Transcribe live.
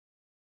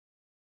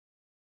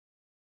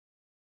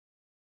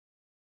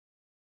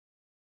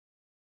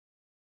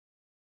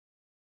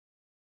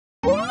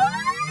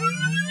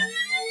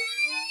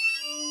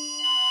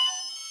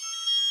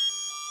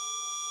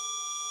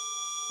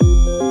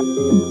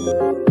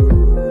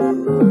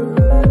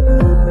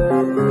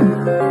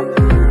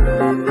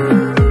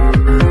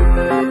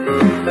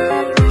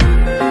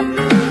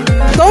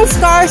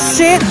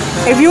shit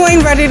if you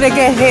ain't ready to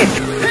get hit.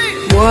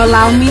 Or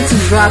allow me to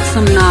drop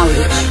some knowledge.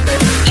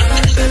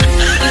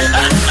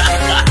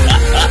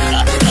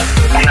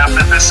 We have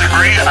to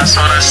disagree. I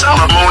saw that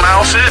Sailor Moon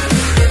outfit.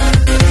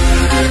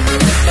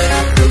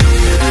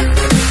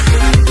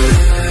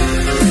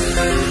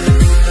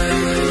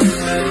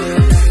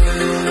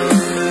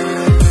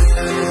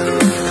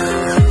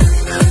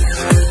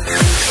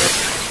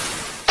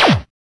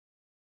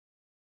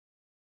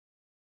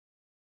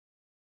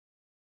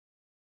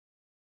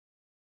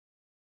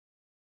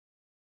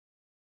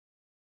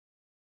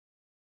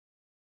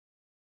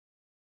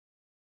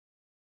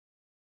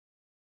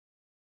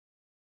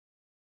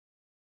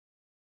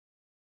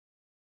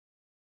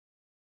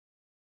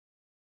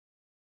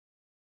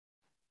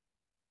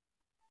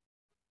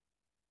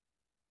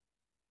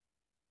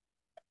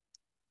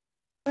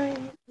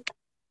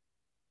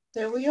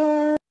 There we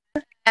are.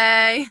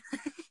 Hey.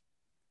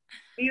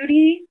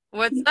 Beauty.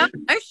 What's up?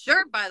 Nice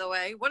shirt, by the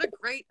way. What a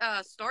great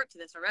start to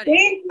this already.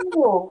 Thank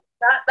you.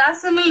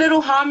 That's a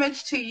little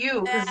homage to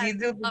you because Yeah, you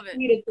do love the it.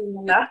 theater thing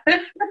enough.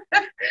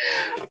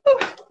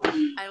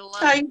 I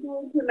love How it. you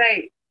doing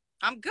tonight?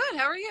 I'm good.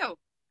 How are you?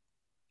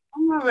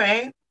 I'm all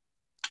right.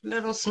 A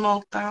little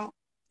smoked out.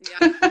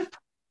 Yeah.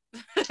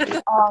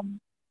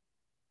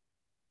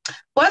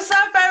 What's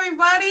up,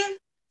 everybody?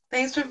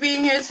 Thanks for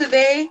being here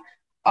today.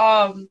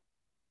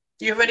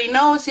 You already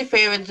know it's your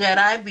favorite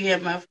Jedi,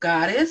 BMF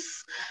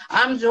Goddess.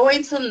 I'm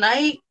joined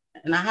tonight,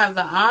 and I have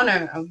the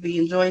honor of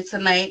being joined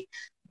tonight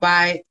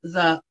by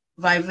the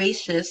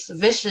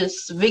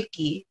vicious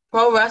Vicki,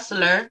 pro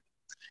wrestler.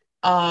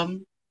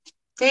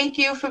 Thank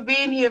you for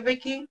being here,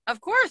 Vicki.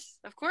 Of course,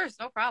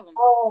 no problem.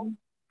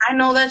 I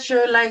know that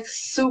you're like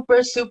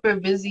super, super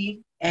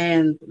busy,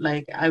 and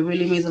like it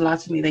really means a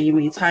lot to me that you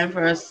made time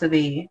for us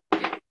today.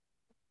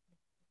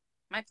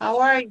 My pleasure. How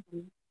are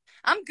you?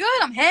 I'm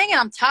good. I'm hanging.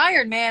 I'm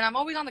tired, man. I'm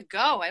always on the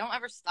go. I don't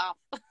ever stop.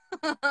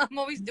 I'm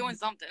always doing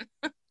something.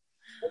 I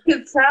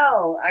could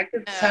tell. I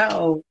could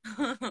tell.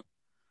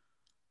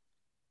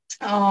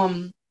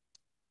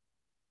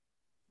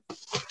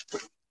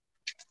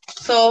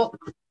 So,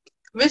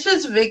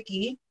 Vicious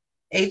Vicki,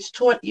 age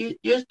 20.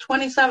 You're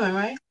 27,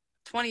 right?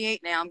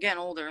 28 now. I'm getting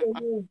older.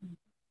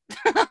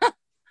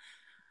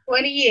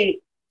 28.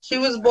 She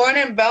was born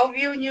in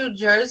Bellevue, New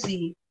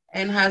Jersey,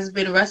 and has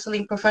been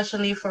wrestling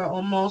professionally for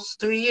almost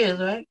 3 years,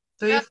 right?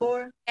 3 or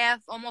 4? Yeah,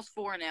 almost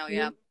 4 now,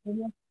 yeah.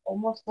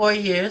 Almost 4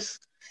 years.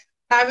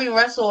 Having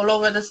wrestled all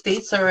over the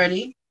States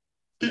already.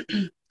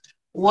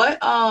 What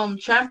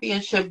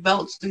championship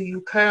belts do you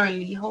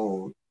currently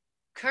hold?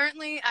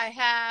 Currently, I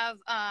have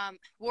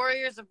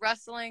Warriors of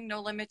Wrestling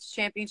No Limits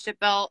Championship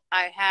belt.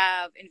 I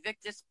have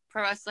Invictus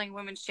Pro Wrestling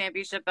Women's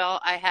Championship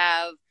belt. I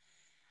have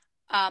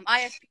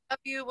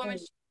IFPW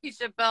Women's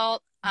Championship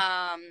belt,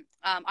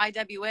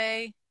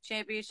 IWA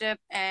Championship,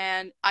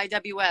 and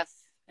IWF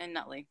in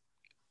Nutley.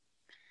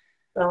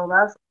 So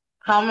that's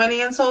how many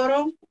in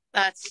total?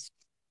 That's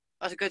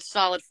a good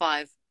solid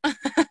 5. Yeah.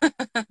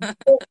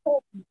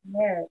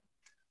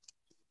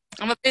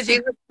 I'm a busy.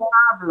 She's a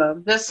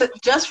problem.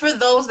 Just for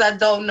those that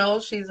don't know,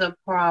 she's a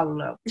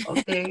problem.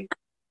 Okay.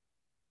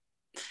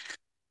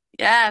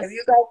 Yes.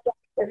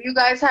 If you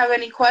guys have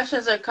any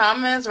questions or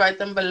comments, write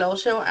them below.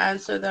 She'll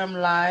answer them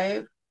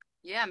live.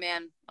 Yeah,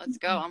 man. Let's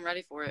go. I'm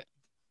ready for it.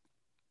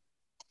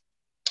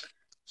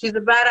 She's a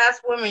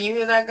badass woman. You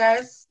hear that,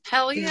 guys?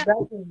 Hell yeah.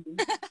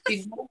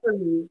 She's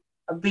definitely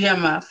a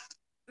BMF.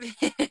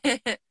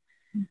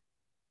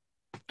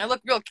 I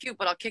look real cute,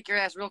 but I'll kick your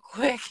ass real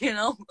quick, you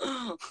know?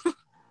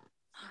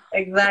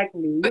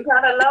 Exactly. You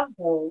gotta love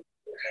those.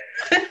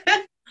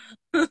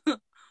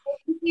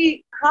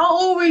 How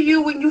old were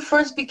you when you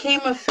first became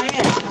a fan?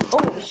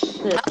 Oh,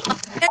 shit.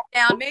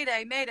 Down.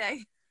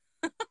 Mayday.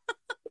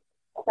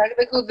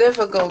 Technical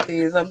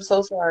difficulties. I'm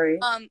so sorry.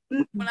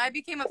 When I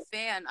became a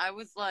fan, I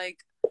was like,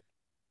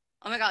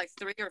 oh my God, like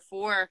 3 or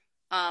 4.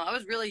 I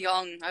was really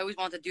young. I always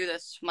wanted to do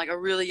this from like a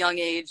really young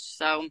age.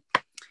 So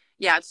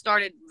yeah, it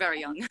started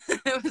very young.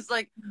 It was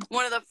like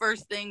one of the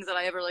first things that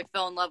I ever like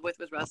fell in love with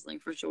was wrestling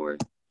for sure.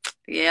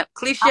 Yeah,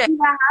 cliche. How did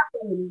that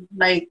happen?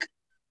 Like,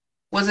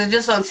 was it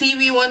just on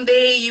TV one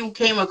day you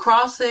came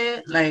across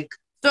it? Like,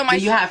 so do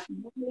you have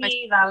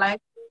family that like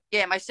it?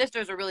 Yeah, my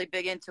sisters are really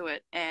big into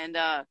it, and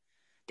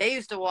they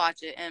used to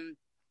watch it, and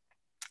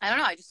I don't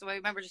know. I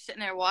remember just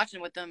sitting there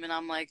watching with them, and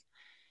I'm like,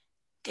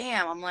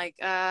 damn. I'm like,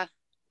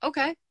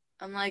 okay.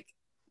 I'm like,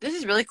 this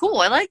is really cool.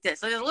 I like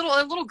this. Like a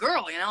little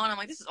girl, you know, and I'm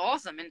like, this is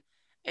awesome, and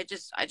I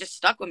just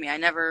stuck with me. I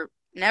never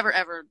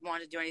ever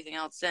wanted to do anything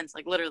else since,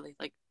 like literally,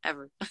 like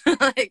ever.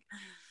 Like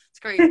it's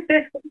crazy.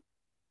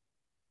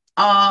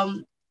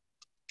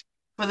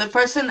 For the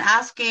person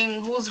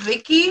asking who's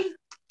Vicki,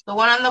 the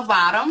one on the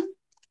bottom.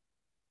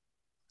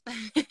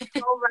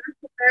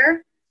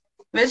 Wrestler,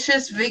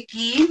 Vicious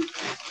Vicki.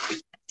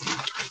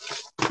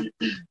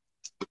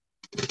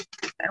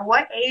 At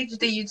what age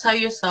did you tell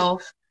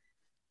yourself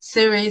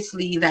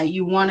seriously that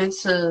you wanted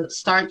to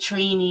start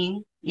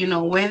training? You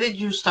know, where did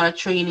you start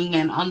training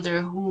and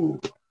under who?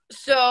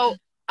 So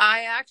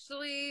I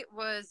actually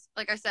was,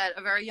 like I said,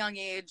 a very young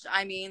age.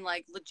 I mean,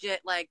 like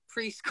legit, like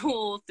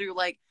preschool through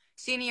like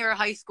senior year of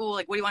high school.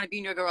 Like, what do you want to be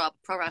when you grow up?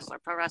 Pro wrestler,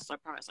 pro wrestler,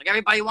 pro wrestler. Like,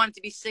 everybody wanted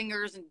to be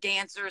singers and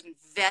dancers and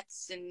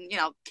vets and, you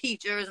know,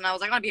 teachers. And I was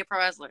like, I want to be a pro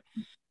wrestler.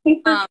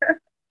 Um,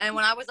 and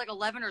when I was like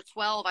 11 or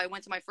 12, I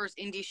went to my first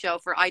indie show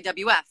for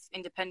IWF,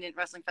 Independent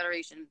Wrestling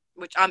Federation,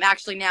 which I'm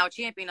actually now a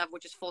champion of,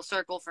 which is full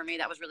circle for me.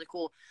 That was really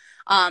cool.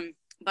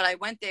 But I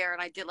went there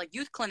and I did like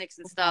youth clinics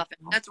and stuff.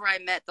 And that's where I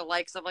met the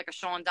likes of like a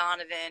Sean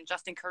Donovan,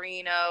 Justin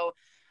Carino,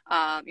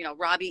 you know,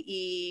 Robbie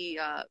E,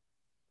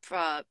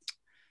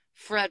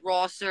 Fred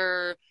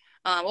Rosser,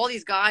 all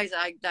these guys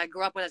that I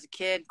grew up with as a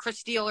kid.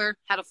 Chris Steeler,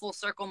 had a full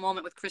circle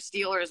moment with Chris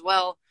Steeler as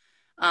well,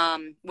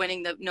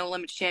 winning the No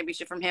Limits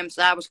championship from him.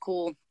 So that was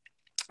cool.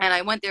 And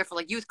I went there for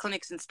like youth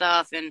clinics and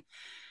stuff and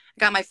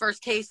got my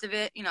first taste of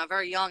it, you know,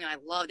 very young, and I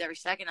loved every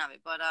second of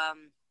it. But,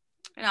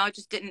 you know, it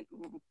just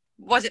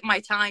wasn't my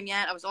time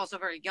yet. I was also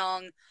very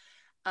young.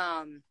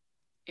 You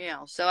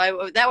know,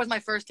 so that was my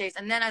first taste.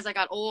 And then as I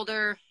got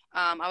older,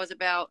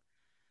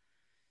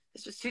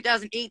 this was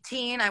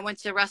 2018. I went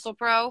to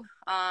WrestlePro,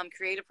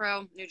 Creative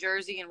Pro, New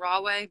Jersey in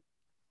Rahway.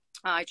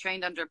 I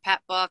trained under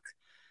Pat Buck,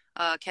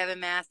 Kevin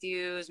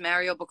Matthews,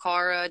 Mario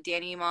Baccara,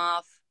 Danny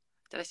Moff.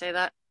 Did I say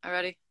that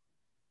already?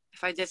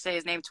 If I did say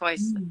his name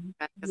twice,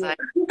 because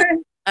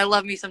I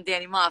love me some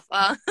Danny Moff.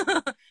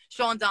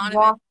 Sean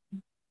Donovan,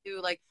 too,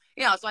 like,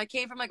 you know, so I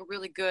came from like a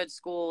really good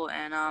school,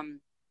 and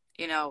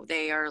you know,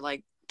 they are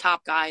like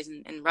top guys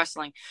in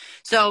wrestling.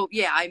 So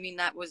yeah, I mean,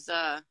 that was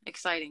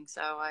exciting.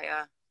 So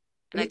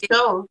and I did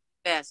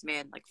fast,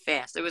 man, like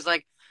fast. It was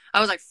like I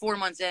was like 4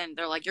 months in.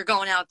 They're like, "You're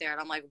going out there,"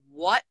 and I'm like,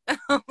 "What?"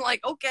 I'm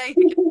like, "Okay."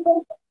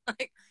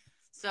 Like,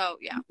 so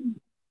yeah.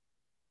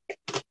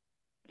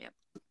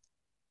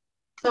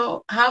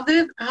 So how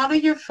did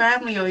your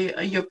family or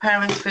your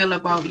parents feel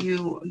about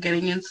you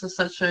getting into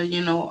such a,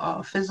 you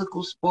know,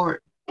 physical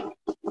sport?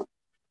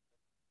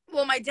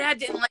 Well, my dad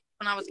didn't like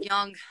it when I was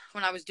young,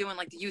 when I was doing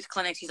like the youth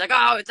clinics. He's like,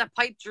 "Oh, it's a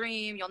pipe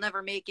dream. You'll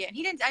never make it." And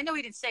he didn't. I know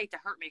he didn't say it to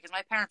hurt me because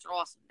my parents are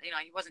awesome. You know,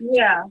 he wasn't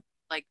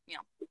like, you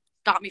know,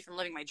 stop me from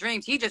living my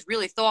dreams. He just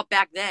really thought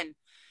back then,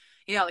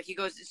 you know, like he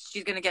goes,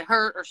 she's gonna get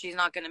hurt, or she's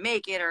not gonna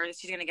make it, or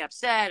she's gonna get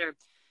upset, or.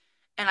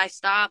 And I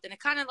stopped, and it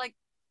kind of like,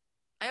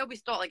 I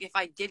always thought like if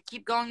I did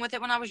keep going with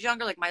it when I was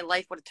younger, like my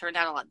life would have turned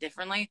out a lot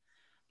differently.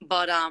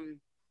 But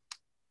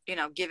you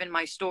know, given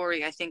my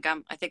story, I think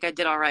I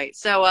did all right.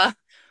 So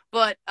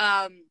but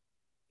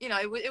you know,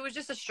 it was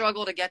just a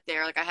struggle to get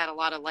there. Like I had a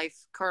lot of life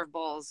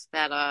curveballs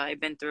that I've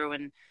been through,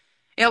 and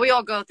you know, we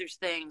all go through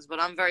things. But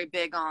I'm very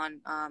big on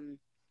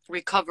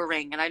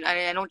recovering, and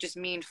I don't just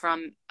mean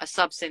from a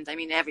substance. I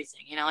mean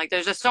everything. You know, like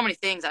there's just so many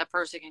things that a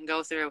person can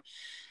go through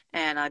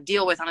and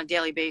deal with on a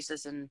daily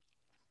basis, and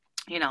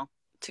you know,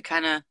 to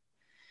kind of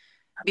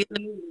be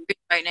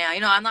right now. You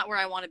know, I'm not where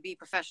I want to be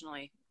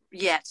professionally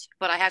yet,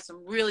 but I had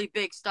some really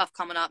big stuff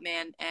coming up,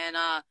 man, and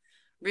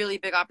really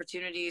big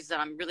opportunities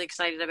that I'm really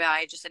excited about.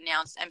 I just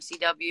announced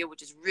MCW,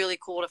 which is really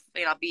cool to,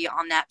 you know, be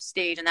on that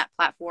stage and that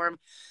platform.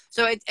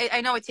 So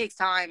I know it takes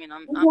time, and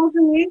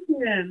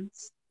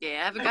Congratulations.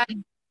 Yeah, I haven't got it.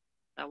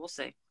 We'll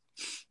see.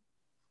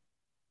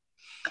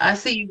 I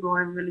see you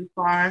going really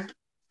far.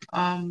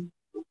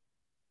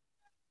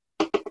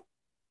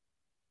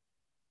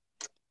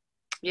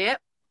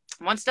 Yep.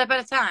 One step at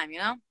a time, you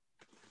know?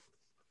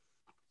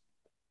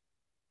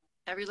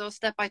 Every little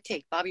step I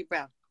take, Bobby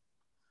Brown.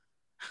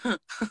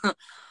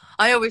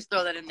 I always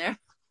throw that in there.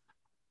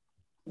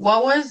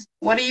 What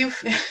do you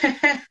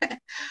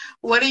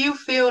what do you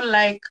feel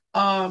like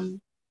the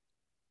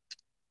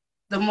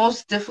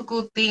most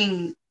difficult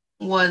thing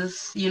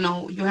was, you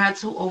know, you had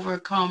to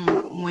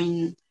overcome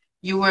when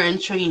you were in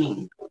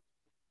training?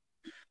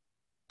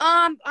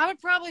 I would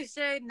probably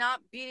say not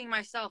beating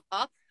myself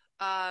up.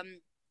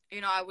 You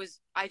know,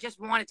 I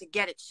just wanted to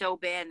get it so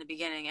bad in the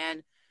beginning,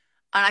 and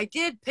I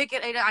did pick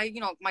it.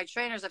 You know, my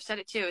trainers have said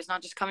it too. It's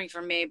not just coming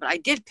from me, but I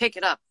did pick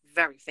it up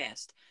very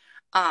fast.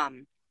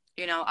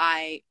 You know,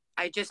 I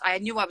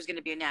knew I was going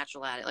to be a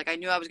natural at it. Like I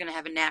knew I was going to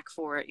have a knack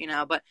for it, you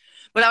know, but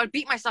I would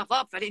beat myself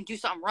up if I didn't do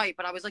something right.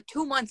 But I was like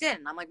 2 months in.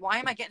 I'm like, why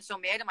am I getting so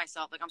mad at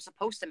myself? Like I'm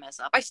supposed to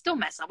mess up. I still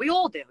mess up. We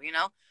all do, you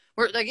know,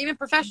 we're like, even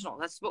professional,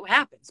 that's what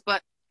happens.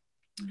 But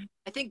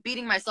I think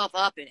beating myself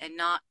up and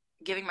not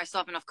giving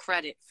myself enough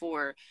credit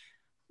for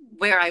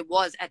where I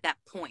was at that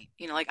point,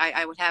 you know, like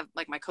I would have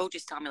like my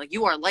coaches tell me like,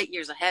 you are light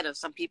years ahead of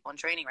some people in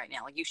training right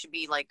now. Like you should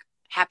be like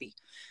happy,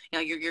 you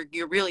know,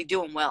 you're really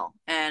doing well.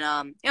 And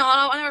you know,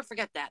 I'll never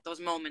forget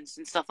those moments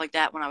and stuff like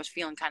that when I was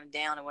feeling kind of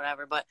down or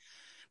whatever. But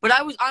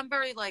I'm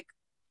very like,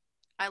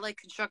 I like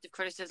constructive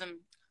criticism.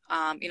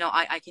 You know,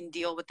 I can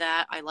deal with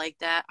that. I like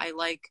that. I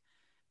like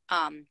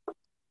do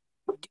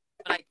what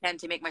I can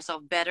to make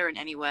myself better in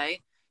any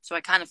way. So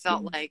I kind of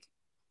felt like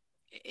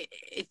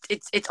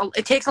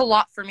it takes a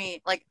lot for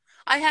me. Like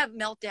I have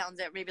meltdowns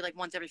that maybe like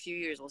once every few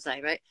years, we'll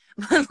say, right?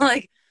 But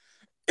like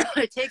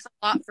it takes a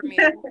lot for me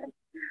to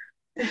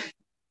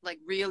like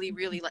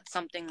really let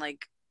something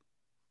like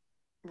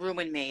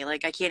ruin me.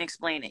 Like, I can't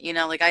explain it, you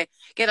know, like I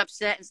get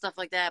upset and stuff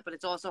like that, but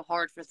it's also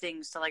hard for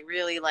things to like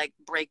really like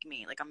break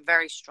me. Like, I'm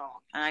very strong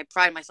and I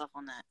pride myself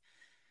on that.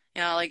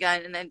 You know, like,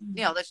 and then,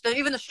 you know,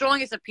 even the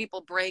strongest of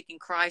people break and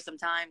cry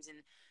sometimes and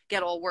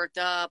get all worked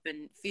up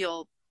and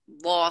feel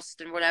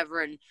lost and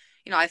whatever. And,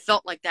 you know, I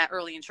felt like that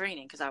early in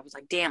training because I was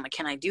like, damn, like,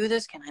 can I do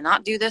this? Can I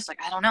not do this? Like,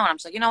 I don't know. And I'm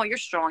just like, you know what? You're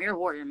strong. You're a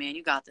warrior, man.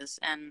 You got this.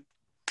 And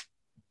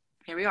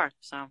here we are.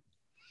 So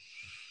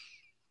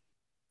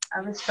I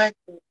respect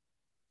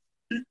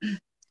it.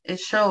 It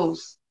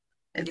shows.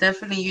 You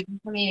definitely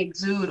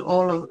exude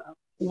all of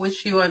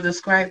which you are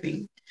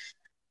describing.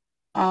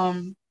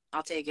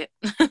 I'll take it.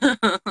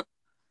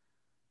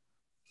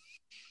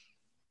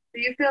 Do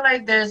you feel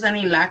like there's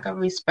any lack of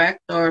respect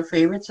or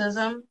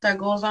favoritism that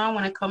goes on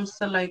when it comes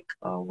to like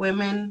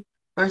women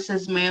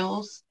versus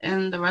males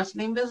in the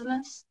wrestling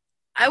business?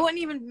 I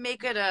wouldn't even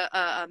make it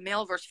a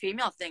male versus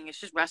female thing. It's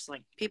just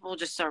wrestling. People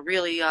just are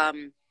really,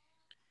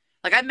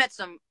 like, I met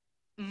some,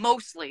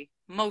 mostly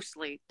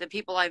the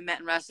people I've met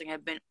in wrestling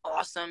have been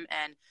awesome.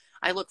 And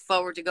I look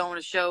forward to going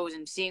to shows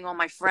and seeing all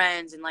my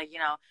friends and, like, you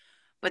know,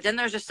 but then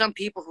there's just some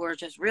people who are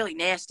just really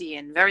nasty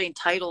and very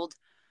entitled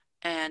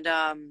and,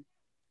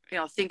 you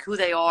know, think who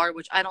they are,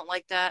 which I don't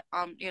like that.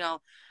 You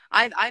know,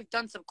 I've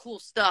done some cool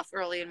stuff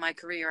early in my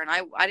career and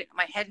I didn't,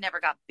 my head never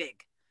got big,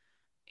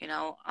 you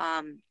know,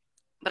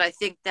 but I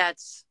think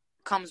that's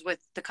comes with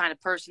the kind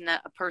of person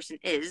that a person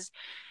is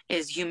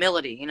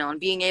humility, you know, and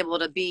being able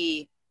to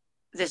be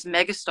this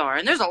megastar.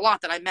 And there's a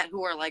lot that I met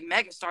who are like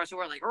megastars who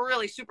are like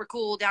really super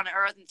cool, down to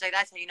earth, and say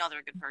that's how you know they're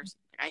a good person.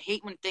 I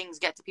hate when things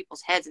get to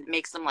people's heads and it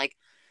makes them like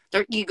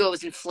their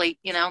egos inflate,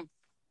 you know.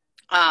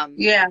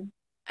 Yeah.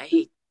 I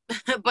hate,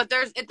 but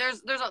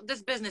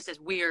this business is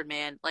weird,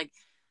 man. Like,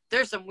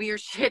 there's some weird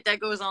shit that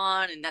goes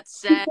on, and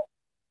that's said.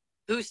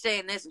 Who's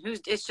saying this and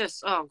who's? It's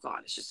just, oh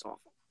god, it's just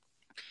awful.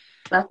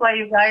 That's why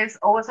you guys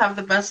always have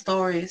the best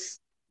stories.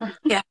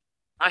 Yeah,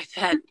 I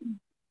bet.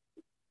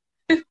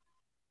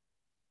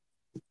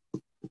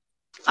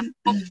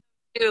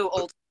 You,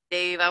 old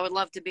Dave. I would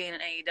love to be in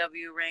an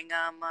AEW ring.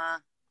 I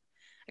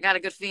got a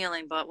good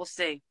feeling, but we'll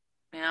see.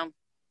 You know.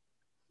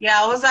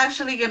 Yeah, I was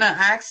actually gonna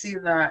ask you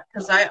that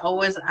because I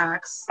always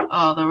ask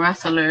the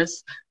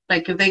wrestlers,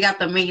 like if they got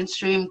the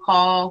mainstream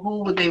call,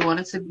 who would they want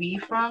it to be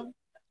from?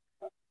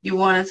 You would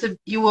want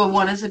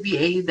it to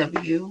be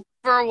AEW.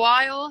 For a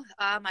while,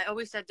 I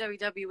always said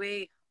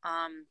WWE,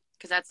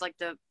 because that's like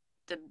the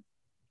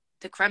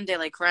creme de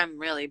la creme,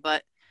 really.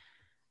 But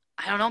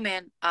I don't know,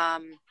 man.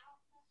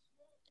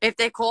 If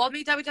they called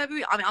me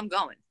WWE, I mean, I'm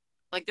going.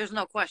 Like, there's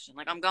no question.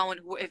 Like, I'm going.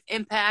 If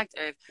Impact,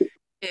 or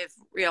if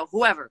you know,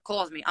 whoever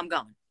calls me, I'm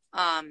going.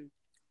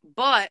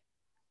 But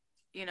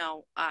you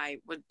know, I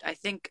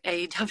think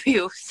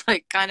AEW is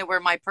like kind of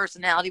where my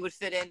personality would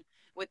fit in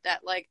with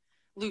that like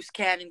loose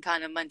cannon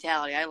kind of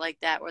mentality. I like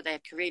that where they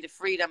have creative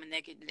freedom and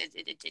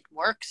it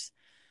works.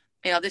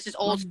 You know, this is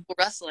old school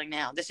wrestling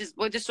now. This is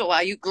what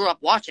you grew up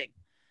watching,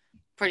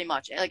 pretty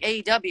much. Like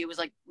AEW was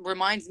like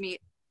reminds me,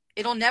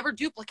 it'll never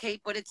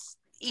duplicate, but it's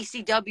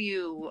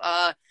ECW,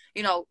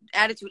 you know,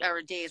 Attitude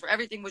Era days where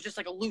everything was just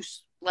like a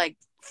loose, like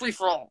free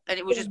for all, and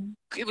it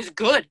was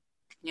good,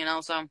 you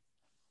know. So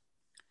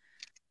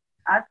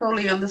I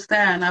totally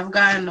understand. I've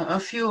gotten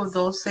a few of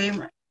those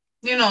same,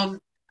 you know,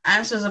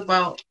 answers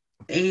about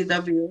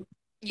AEW.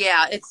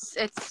 yeah, it's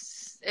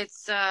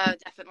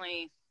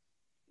definitely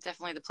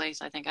the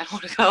place I think I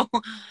want to go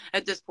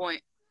at this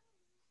point.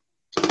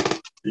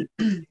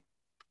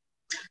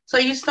 So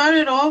you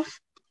started off,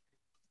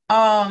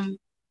 um,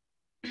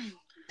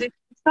 did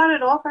you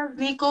started off as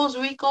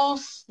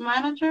Rico's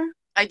manager?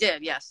 I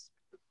did, yes.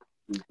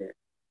 Okay.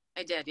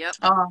 I did, yep.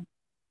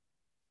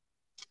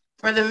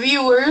 For the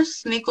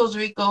viewers,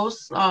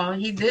 Rico's,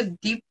 he did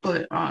deep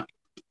put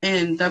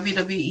in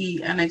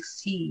WWE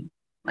NXT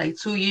like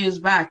 2 years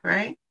back,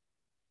 right?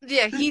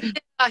 Yeah,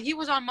 he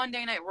was on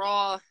Monday Night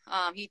Raw.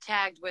 He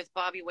tagged with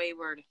Bobby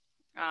Wayward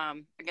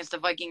against the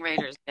Viking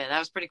Raiders. Yeah, that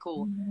was pretty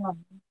cool.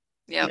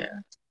 Yep. Yeah.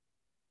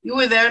 You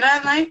were there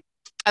that night?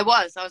 I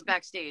was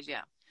backstage,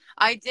 yeah.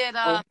 I did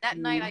that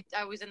night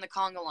I was in the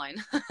conga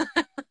line.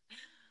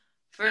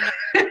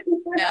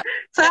 Yeah.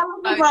 Tell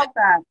us about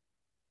that.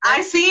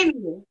 I seen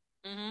you.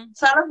 Mm-hmm.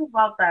 Tell us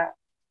about that.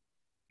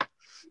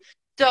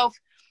 So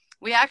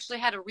we actually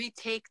had to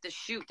retake the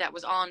shoot that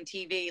was on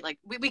TV. Like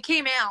we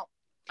came out,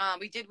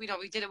 we did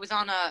it was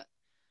on I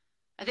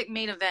think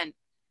Main Event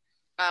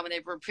when they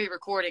were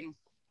pre-recording,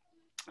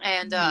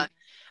 and I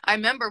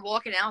remember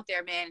walking out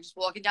there, man, just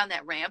walking down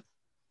that ramp.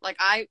 Like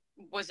I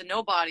was a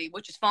nobody,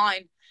 which is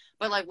fine,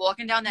 but like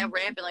walking down that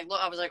ramp and like look,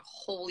 I was like,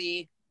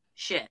 holy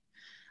shit!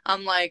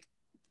 I'm like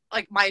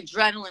my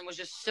adrenaline was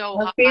just so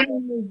high.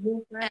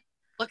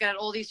 Looking at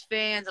all these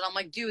fans, and I'm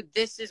like, dude,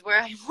 this is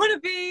where I want to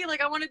be. Like,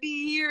 I want to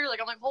be here.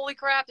 Like, I'm like, holy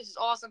crap, this is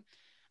awesome.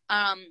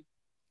 And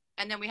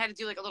then we had to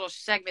do like a little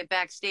segment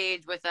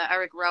backstage with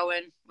Eric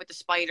Rowan with the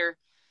spider.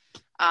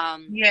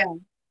 Yeah,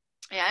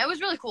 it was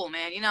really cool,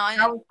 man. You know,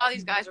 and all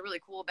these guys are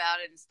really cool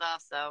about it and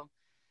stuff. So,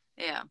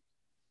 yeah,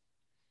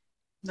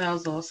 that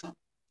was awesome.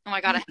 Oh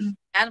my God, I haven't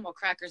had animal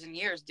crackers in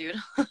years, dude.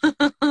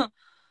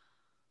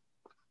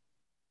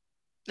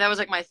 That was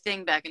like my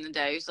thing back in the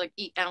day. I used to like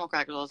eat animal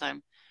crackers all the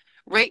time.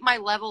 Rate my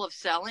level of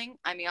selling.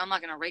 I mean, I'm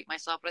not gonna rate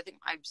myself, but I think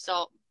I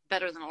sell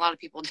better than a lot of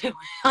people do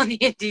on the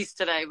indies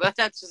today. But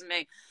that's just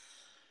me.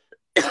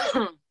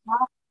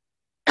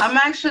 I'm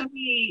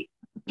actually,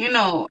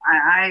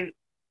 I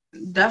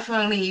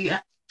definitely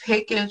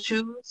pick and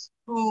choose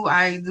who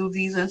I do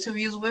these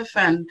interviews with,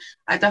 and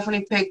I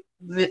definitely pick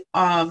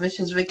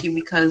Vicious Vicky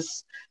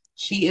because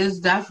she is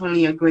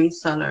definitely a great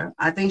seller.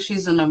 I think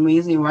she's an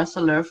amazing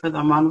wrestler for the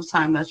amount of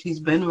time that she's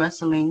been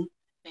wrestling,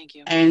 Thank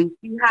you. and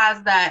she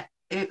has that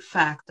it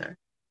factor.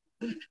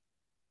 I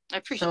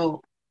appreciate it.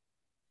 So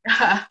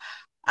I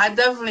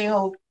definitely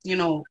hope,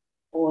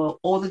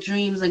 all the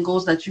dreams and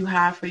goals that you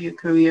have for your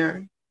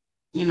career,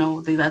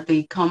 that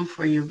they come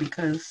for you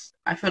because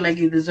I feel like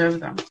you deserve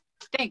them.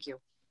 Thank you.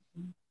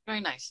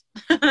 Very nice.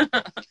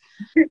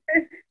 You're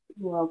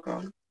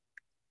welcome.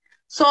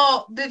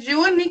 So, did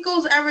you and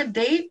Nico's ever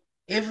date?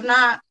 If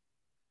not,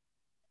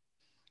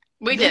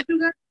 We did. you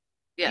guys?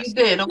 Yes. You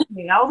did.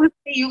 Okay. I always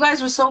say you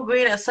guys were so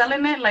great at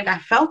selling it. Like I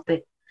felt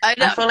it. I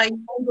I know. felt like you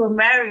guys were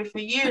married for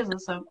years or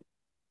something.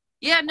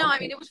 Yeah, no, I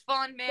Okay. mean, it was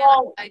fun, man.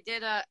 Well, I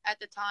did at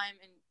the time,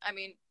 and I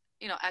mean,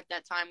 at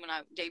that time when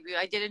I debuted,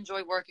 I did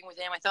enjoy working with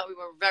him. I thought we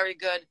were very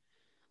good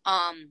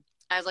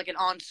as like an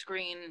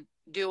on-screen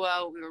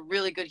duo. We were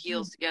really good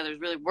heels together. It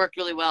really worked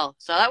really well.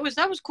 So that was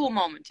a cool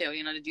moment too,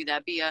 to do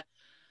that. Be a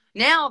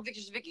now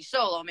Victor's Vicky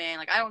solo, man.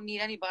 Like I don't need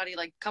anybody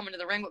like coming to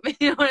the ring with me.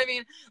 You know what I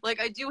mean? Like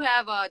I do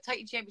have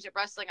Titan Championship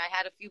Wrestling. I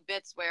had a few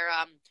bits where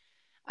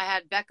I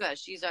had Becca.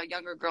 She's a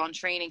younger girl in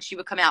training. She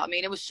would come out. I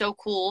mean, it was so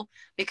cool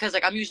because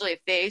like I'm usually a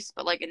face,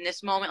 but like in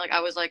this moment, like I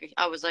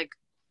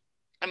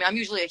mean, I'm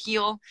usually a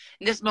heel.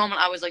 In this moment,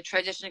 I was like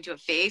transitioning to a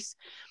face,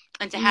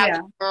 and to have yeah.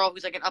 this girl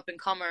who's like an up and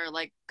comer,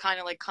 like kind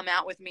of like come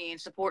out with me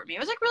and support me. It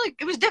was like really,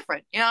 it was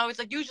different. It's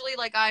like usually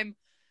like I'm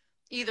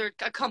either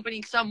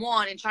accompanying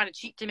someone and trying to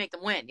cheat to make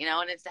them win,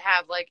 and it's to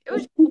have like it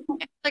was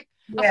like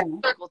a Yeah.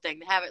 full circle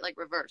thing to have it like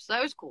reversed. So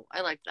that was cool.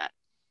 I liked that.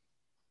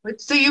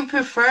 Which do you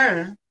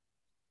prefer?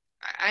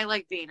 I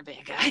like being a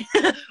bad guy,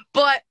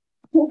 but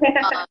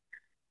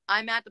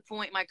I'm at the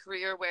point in my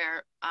career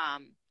where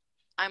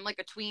I'm like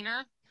a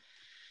tweener,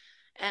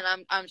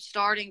 and I'm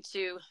starting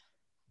to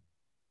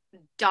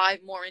dive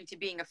more into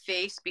being a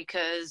face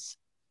because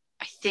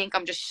I think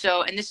I'm just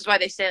so, and this is why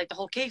they say like the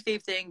whole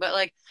kayfabe thing, but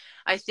like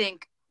I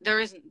think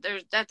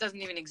that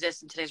doesn't even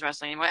exist in today's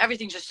wrestling anymore.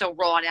 Everything's just so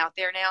raw and out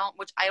there now,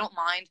 which I don't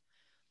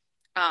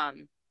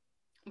mind.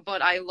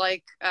 But I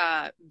like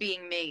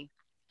being me,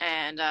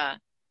 and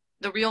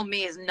the real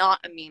me is not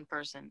a mean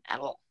person at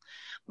all.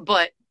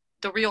 But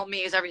the real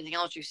me is everything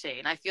else you see,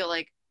 and I feel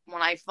like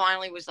when I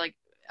finally was like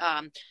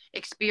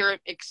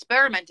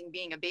experimenting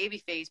being a baby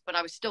face, but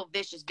I was still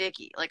vicious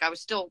Vicky. Like I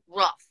was still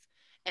rough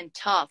and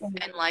tough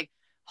and like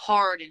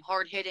hard and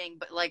hard hitting,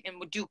 but like and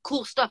would do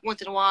cool stuff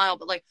once in a while.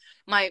 But like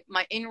my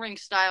in ring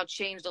style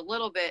changed a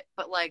little bit,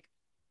 but like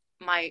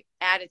my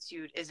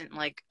attitude isn't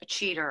like a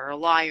cheater or a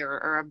liar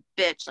or a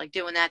bitch like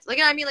doing that. Like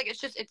I mean, like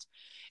it's a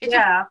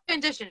Yeah.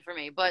 transition for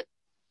me, but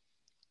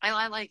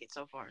I like it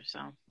so far. So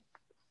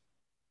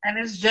And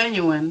it's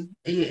genuine.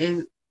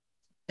 It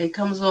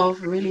comes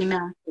off really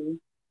nasty.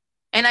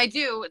 and I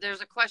do.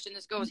 There's a question.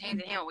 This goes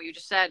hand in hand with what you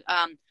just said.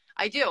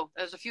 I do.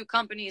 There's a few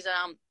companies that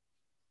I'm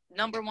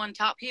number one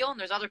top heel, and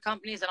there's other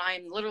companies that I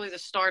am literally the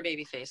star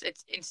baby face.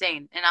 It's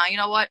insane. And you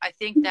know what? I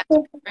think that's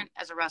different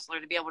as a wrestler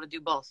to be able to do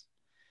both.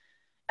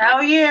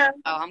 Hell yeah.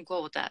 Oh, I'm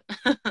cool with that.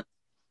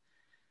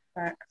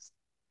 Facts.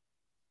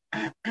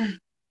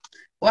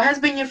 What has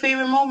been your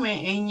favorite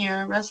moment in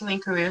your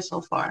wrestling career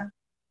so far?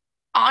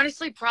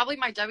 Honestly, probably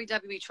my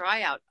WWE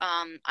tryout.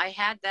 I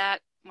had that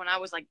when I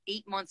was like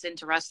 8 months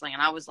into wrestling,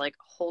 and I was like,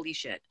 holy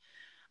shit.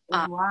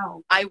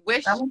 Wow. I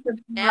wish That was a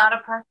now. lot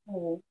of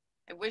pressure.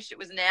 I wish it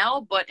was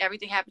now, but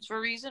everything happens for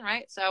a reason,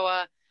 right?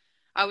 So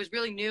I was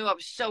really new. I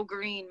was so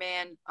green,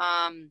 man.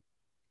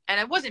 And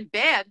it wasn't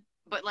bad,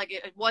 but like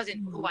it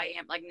wasn't who I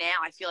am. Like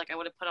now, I feel like I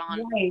would have put on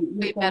Right.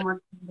 way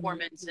better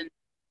performance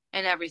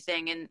and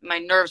everything, and my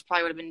nerves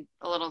probably would have been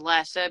a little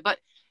less. But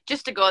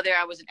just to go there,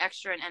 I was an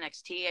extra in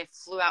NXT. I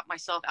flew out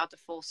myself out to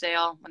Full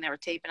Sail when they were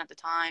taping at the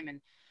time,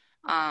 and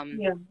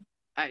Yeah.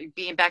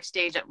 being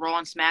backstage at Raw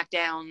and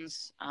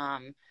SmackDowns.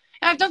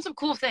 And I've done some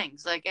cool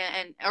things, like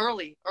and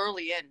early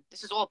in.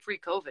 This is all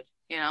pre-COVID,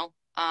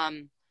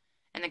 and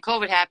then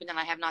COVID happened, and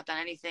I have not done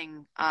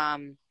anything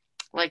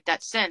like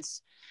that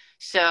since.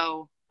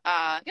 So,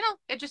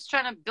 it just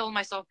trying to build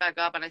myself back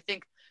up, and I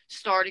think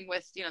starting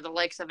with the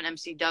likes of an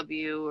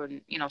MCW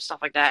and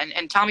stuff like that,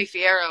 and Tommy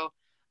Fierro,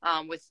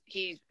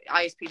 he's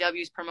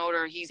ISPW's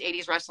promoter. He's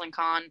 80s Wrestling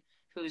Con,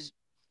 who's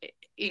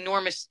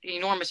enormous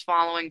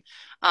following.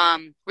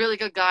 Really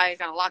good guy. He's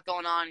got a lot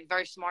going on. He's a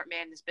very smart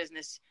man in this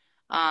business.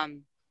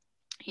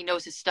 He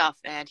knows his stuff,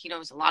 and he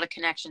knows a lot of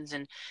connections,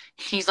 and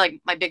he's like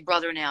my big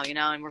brother now,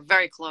 and we're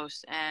very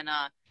close. And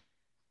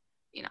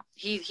you know,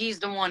 he's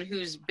the one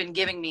who's been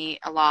giving me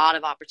a lot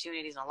of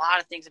opportunities, and a lot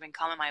of things have been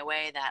coming my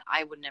way that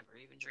I would never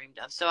even dreamed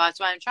of. So that's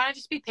why I'm trying to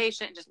just be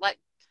patient and just let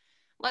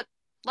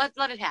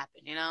let it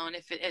happen, you know. And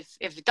if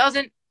it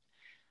doesn't,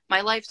 my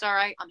life's all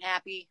right. I'm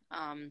happy.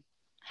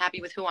 Happy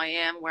with who I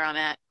am, where I'm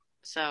at.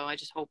 So I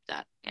just hope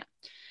that, yeah.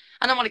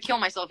 I don't want to kill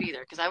myself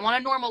either, because I want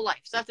a normal life.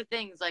 So that's the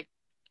thing. Is like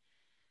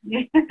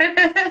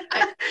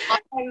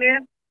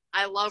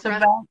I love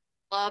wrestling.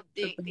 Love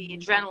the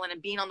adrenaline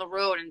and being on the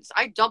road, and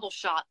I double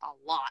shot a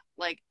lot.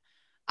 Like,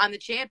 I'm the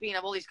champion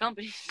of all these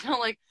companies. So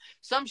like,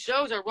 some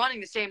shows are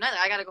running the same night. Like,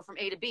 I got to go from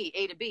A to B,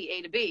 A to B,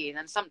 A to B, and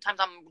then sometimes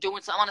I'm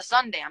doing something on a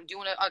Sunday. I'm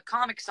doing a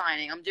comic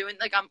signing. I'm doing,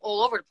 like, I'm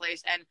all over the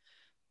place, and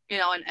you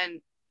know,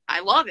 and I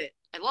love it.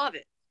 I love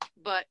it,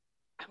 but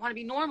I want to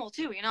be normal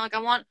too. You know, like,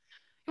 I want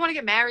to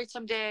get married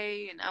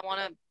someday, and I want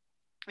to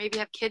maybe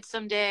have kids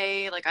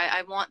someday. Like,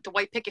 I want the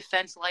white picket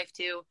fence life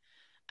too,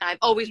 and I've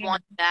always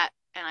wanted that.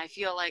 And I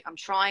feel like I'm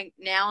trying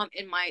now. I'm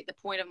in the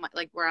point of my,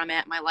 like, where I'm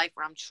at in my life,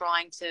 where I'm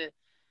trying to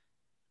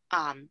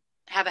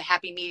have a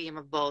happy medium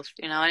of both,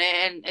 you know,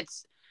 and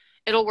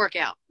it'll work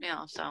out, you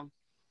know. So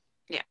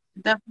yeah,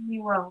 Definitely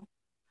will.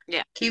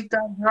 Yeah, keep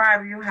that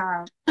drive you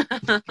have.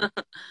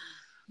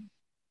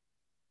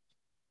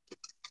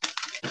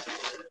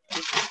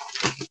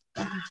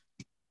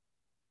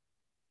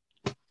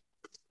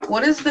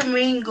 What is the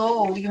main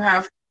goal you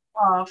have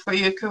for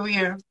your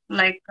career?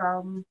 Like,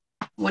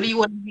 what do you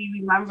want to be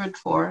remembered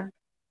for?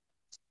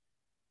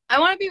 I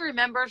want to be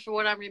remembered for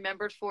what I'm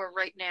remembered for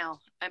right now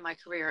in my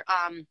career.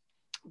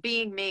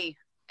 Being me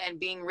and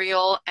being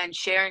real and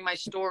sharing my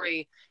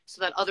story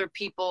so that other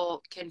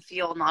people can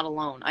feel not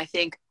alone. I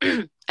think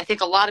I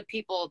think a lot of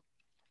people,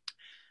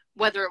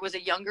 whether it was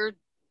a younger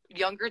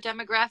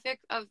demographic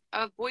of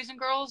boys and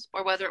girls,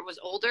 or whether it was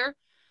older,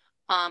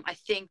 I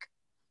think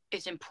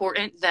it's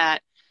important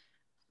that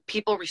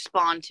people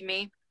respond to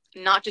me,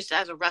 not just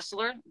as a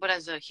wrestler, but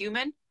as a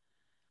human.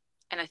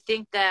 And I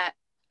think that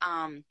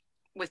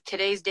with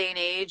today's day and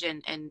age,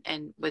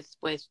 and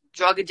with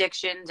drug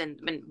addictions and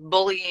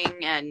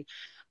bullying and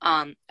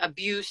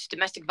abuse,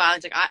 domestic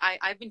violence, like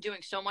I've been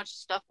doing so much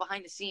stuff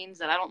behind the scenes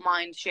that I don't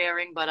mind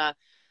sharing. But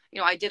you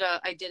know, I did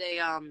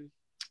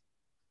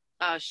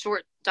a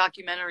short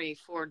documentary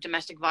for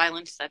domestic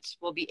violence that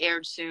will be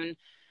aired soon.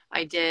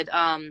 I did.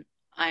 I'm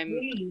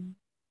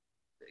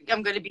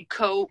going to be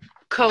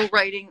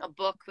co-writing a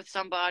book with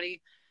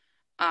somebody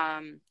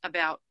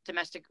about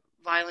domestic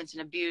violence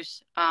and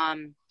abuse,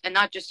 and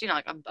not just, you know,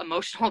 like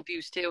emotional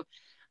abuse too.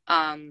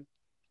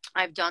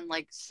 I've done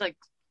like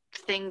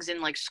things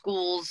in like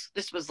schools.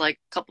 This was like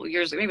a couple of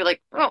years ago, maybe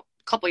like a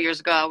couple of years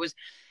ago. I was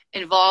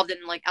involved in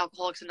like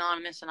Alcoholics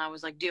Anonymous, and I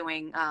was like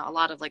doing a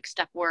lot of like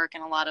step work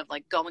and a lot of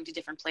like going to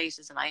different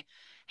places. And I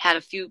had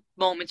a few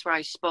moments where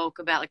I spoke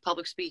about like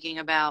public speaking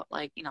about,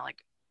 like, you know,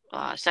 like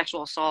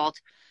sexual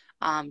assault,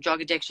 drug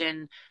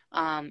addiction. You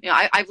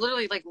know, I've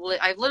literally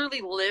I've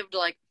literally lived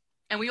like,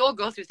 and we all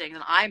go through things,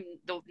 and I'm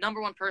the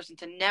number one person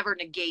to never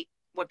negate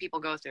what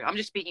people go through. I'm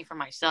just speaking for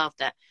myself,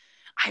 that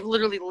I've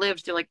literally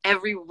lived through like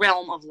every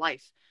realm of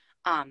life.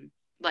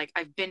 Like,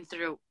 I've been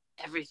through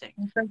everything.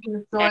 In such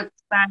a short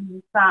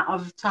span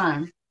of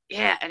time.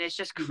 Yeah, and it's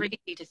just crazy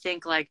to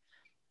think, like,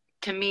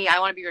 to me, I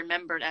want to be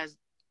remembered as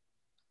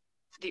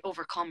the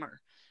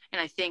overcomer. And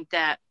I think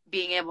that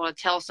being able to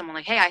tell someone,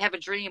 like, hey, I have a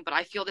dream, but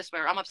I feel this way,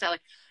 or I'm upset.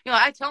 Like, you know,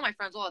 I tell my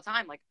friends all the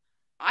time, like,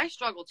 I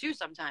struggle too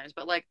sometimes,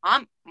 but like,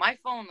 my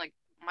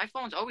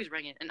phone's always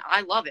ringing, and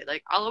I love it.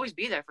 Like, I'll always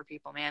be there for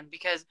people, man,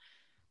 because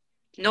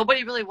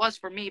nobody really was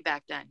for me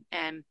back then.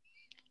 And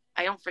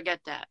I don't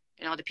forget that.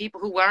 You know, the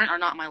people who weren't are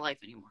not in my life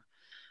anymore.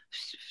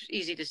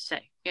 Easy to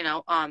say, you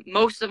know.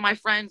 Most of my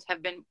friends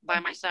have been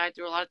by my side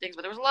through a lot of things,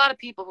 but there was a lot of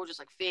people who were just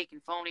like fake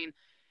and phony, and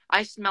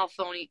I smell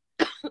phony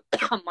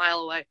a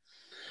mile away.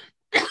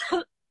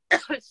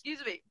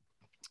 Excuse me.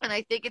 And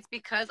I think it's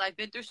because I've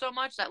been through so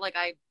much that, like,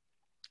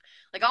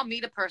 I'll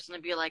meet a person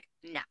and be like,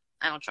 nah,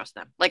 I don't trust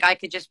them. Like, I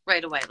could just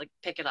right away, like,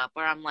 pick it up,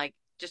 where I'm like,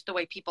 just the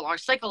way people are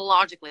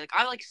psychologically, like,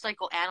 I like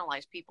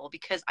psychoanalyze people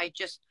because I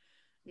just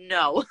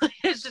know.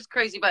 It's just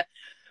crazy. But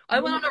I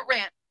went on a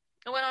rant,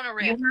 but I want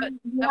to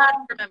be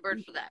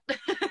remembered for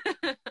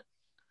that.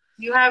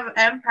 You have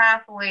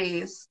empath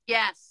ways.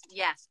 Yes.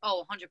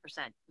 Oh,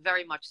 100%.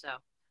 Very much so.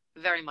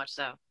 Very much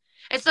so.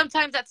 And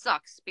sometimes that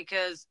sucks,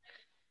 because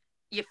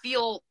you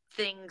feel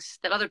things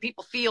that other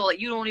people feel that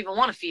you don't even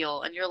want to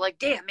feel. And you're like,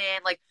 damn,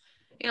 man, like,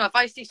 you know, if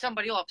I see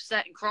somebody all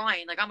upset and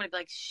crying, like, I'm going to be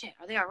like, shit,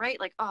 are they all right?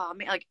 Like, oh,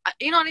 man, like,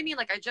 you know what I mean?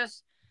 Like, I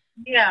just.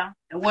 Yeah.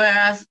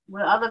 Whereas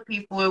with other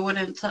people, it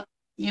wouldn't,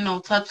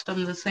 touch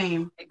them the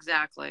same.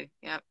 Exactly.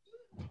 Yep.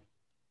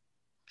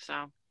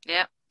 So,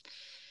 yeah.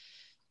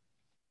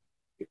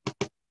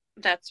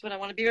 That's what I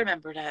want to be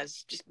remembered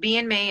as. Just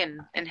being me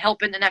and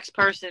helping the next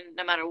person,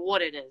 no matter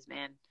what it is,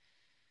 man.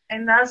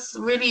 And that's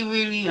really,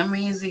 really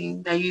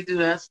amazing that you do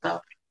that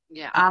stuff.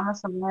 Yeah. I'm a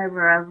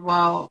survivor as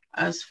well,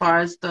 as far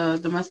as the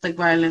domestic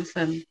violence,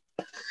 and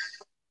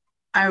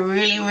I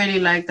really, really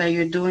like that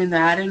you're doing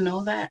that. I didn't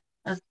know that.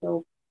 That's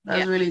dope.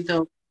 That's really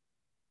dope.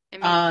 I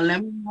mean,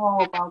 Let me know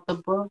about the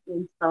book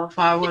and stuff.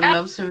 I would yeah,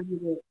 love to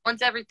read it.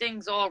 once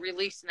everything's all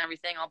released and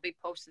everything, I'll be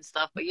posting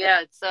stuff. But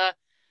yeah, it's a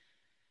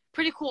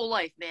pretty cool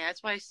life, man.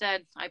 That's why I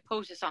said I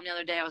posted something the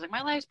other day. I was like,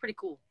 my life's pretty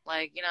cool.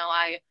 Like, you know,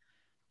 I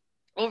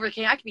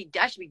overcame. I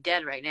should be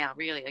dead right now,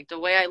 really. Like the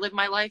way I lived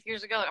my life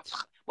years ago,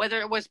 whether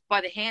it was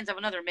by the hands of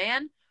another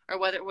man or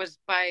whether it was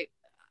by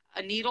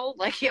a needle,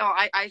 like, you know,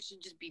 I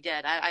should just be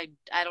dead. I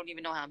don't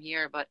even know how I'm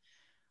here, but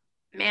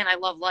man, I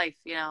love life.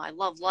 You know, I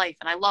love life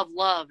and I love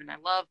love and I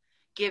love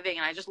giving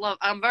and I just love.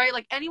 I'm very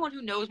like anyone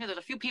who knows me. There's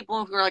a few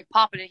people who are like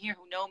popping in here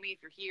who know me.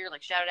 If you're here,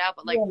 like shout it out.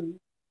 But like Yeah.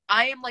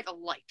 I am like a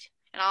light,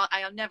 and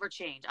I'll never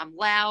change. I'm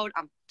loud,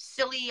 I'm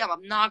silly, I'm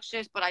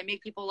obnoxious, but I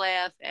make people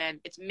laugh, and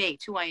it's me.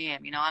 It's who I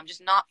am. You know, I'm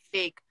just not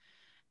fake,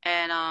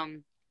 and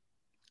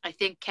I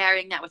think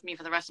carrying that with me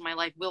for the rest of my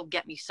life will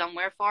get me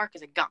somewhere far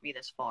because it got me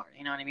this far.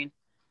 You know what I mean?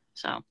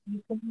 So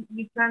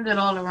You turned it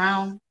all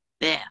around.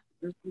 yeah,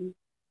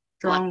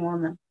 Strong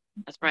woman.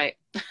 that's right.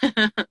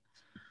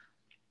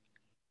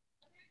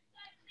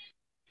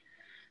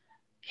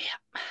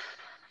 Yeah.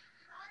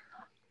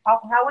 How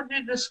would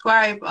you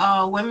describe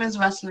women's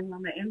wrestling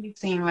on the indie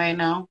scene right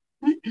now?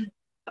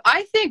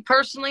 I think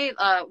personally,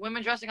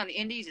 women dressing on the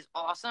indies is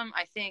awesome.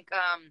 I think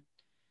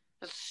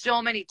there's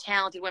so many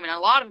talented women. A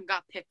lot of them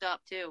got picked up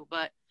too,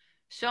 but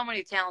so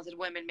many talented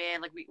women,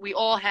 man. Like we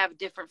all have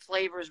different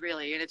flavors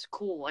really, and it's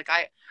cool. Like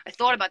I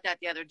thought about that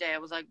the other day. I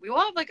was like, we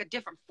all have like a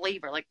different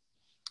flavor. Like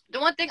the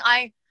one thing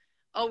I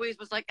always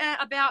was like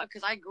about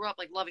because I grew up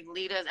like loving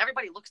Litas.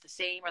 Everybody looks the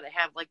same, or they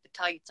have like the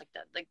tights,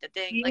 like the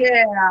thing, like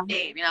Yeah.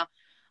 same, you know.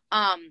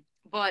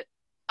 But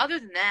other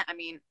than that, I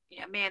mean,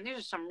 yeah, man,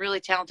 there's some really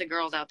talented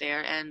girls out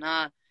there, and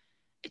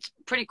it's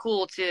pretty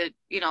cool to,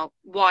 you know,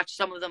 watch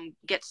some of them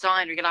get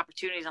signed or get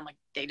opportunities. I'm like,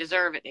 they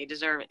deserve it. They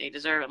deserve it. They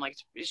deserve it. I'm like,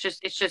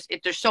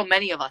 there's so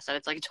many of us that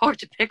it's like, it's hard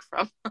to pick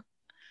from. So,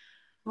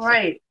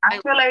 Right. I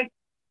feel like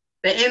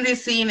the indie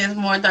scene is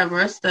more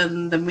diverse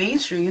than the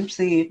mainstream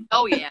scene.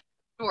 oh yeah,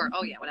 sure.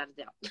 Oh yeah, without a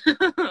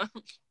doubt.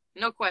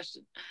 No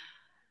question.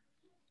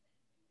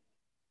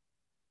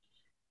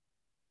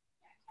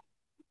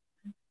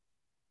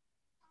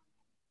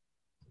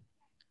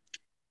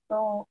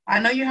 So I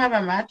know you have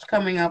a match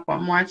coming up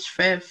on March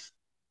 5th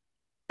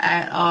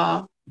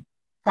at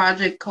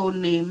Project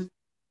Codename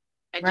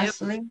I do.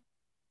 Wrestling.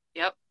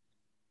 Yep.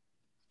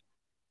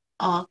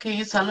 Can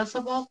you tell us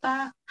about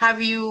that?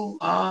 Have you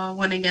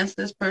went against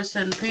this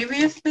person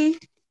previously?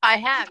 I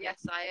have.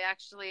 Yes, I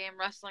actually am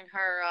wrestling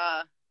her.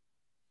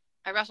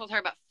 I wrestled her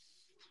about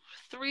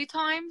 3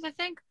 times, I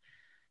think,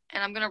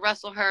 and I'm gonna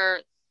wrestle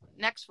her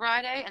next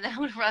Friday, and then I'm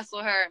gonna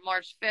wrestle her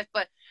March 5th.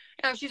 But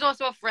you know, she's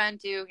also a friend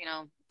too. You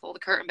know, pull the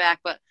curtain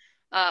back, but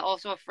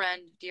also a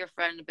friend, dear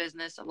friend in the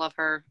business. I love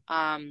her.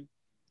 And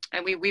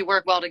we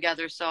work well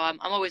together, so I'm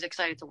always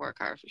excited to work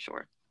her for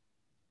sure.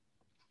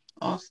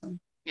 Awesome.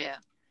 Yeah.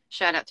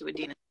 Shout out to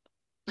Adina.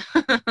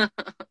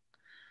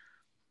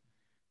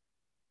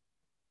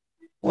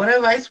 What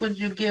advice would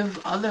you give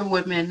other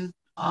women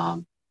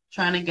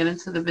trying to get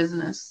into the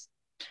business?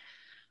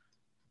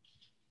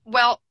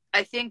 Well,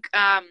 I think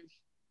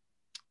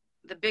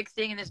the big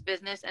thing in this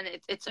business, and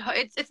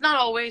it's not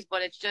always,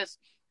 but it's just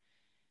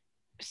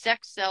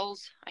sex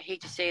sells. I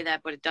hate to say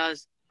that, but it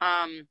does.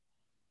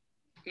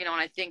 You know,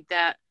 and I think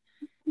that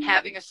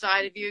having a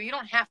side of you, you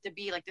don't have to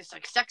be like this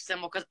like sex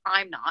symbol because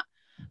I'm not,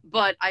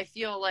 but I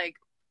feel like,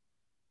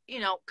 you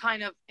know,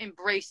 kind of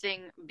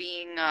embracing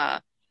being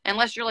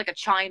unless you're like a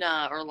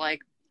China or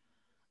like,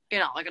 you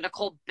know, like a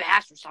Nicole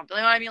Bass or something.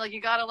 You know what I mean? Like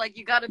you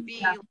gotta be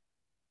Yeah.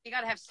 you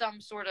gotta have some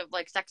sort of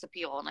like sex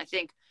appeal, and I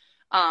think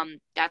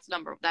that's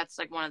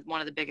like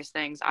one of the biggest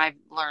things I've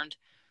learned.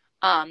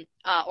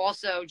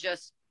 Also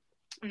just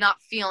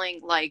not feeling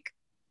like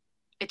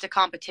it's a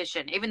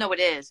competition, even though it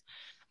is,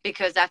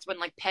 because that's when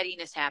like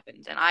pettiness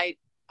happens, and I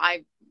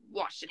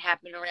watched it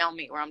happen around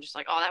me where I'm just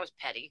like, oh, that was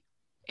petty,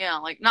 you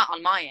know, like not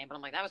on my end, but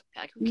I'm like, that was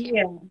like, who cares,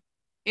 Yeah.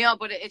 you know?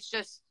 But it's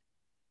just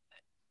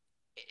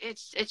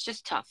it's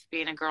just tough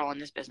being a girl in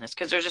this business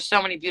because there's just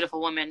so many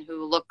beautiful women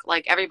who look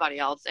like everybody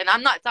else, and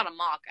it's not a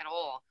mock at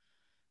all,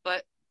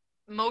 but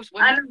most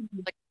I women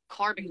know. like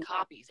carbon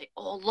copies. They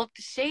all look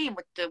the same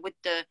with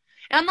the.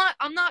 And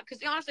I'm not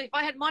because honestly, if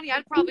I had money,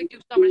 I'd probably do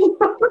some of this.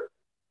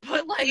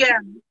 But like, Yeah,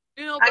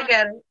 you know, I but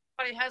get it.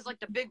 everybody has like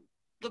the big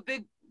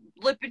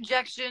lip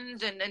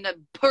injections and the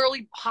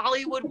pearly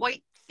Hollywood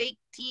white fake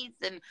teeth,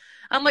 and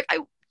I'm like,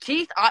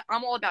 teeth.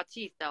 I'm all about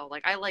teeth though.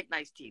 Like I like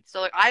nice teeth,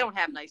 so like I don't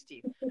have nice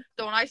teeth.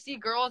 So when I see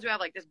girls who have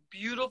like this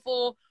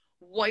beautiful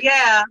white,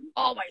 Yeah.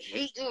 oh, I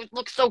hate it. It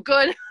looks so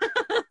good.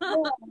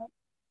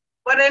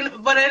 But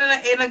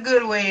in a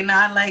good way,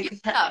 not like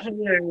Yeah.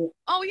 hater,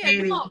 Oh yeah,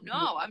 hating.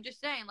 no. I'm just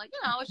saying, like, you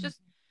know,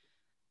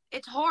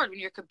 it's hard when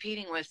you're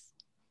competing with,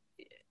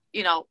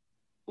 you know,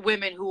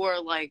 women who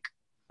are like,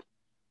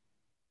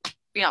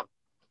 you know,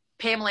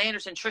 Pamela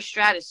Anderson, Trish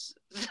Stratus.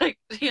 It's like,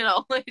 you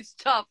know, it's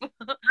tough.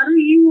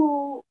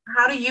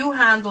 How do you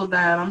handle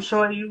that? I'm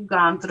sure you've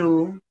gone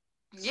through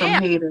some Yeah,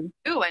 haters.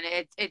 too.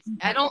 And it's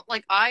I don't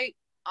like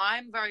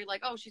I'm very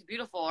like, oh, she's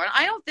beautiful, and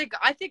I don't think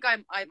I think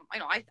I'm I you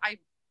know I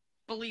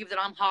believe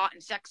that I'm hot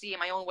and sexy in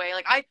my own way.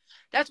 Like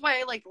that's why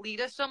I like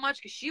Lita so much,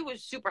 because she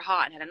was super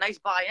hot and had a nice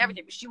body and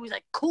everything, but she was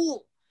like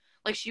cool.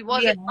 Like she Yeah.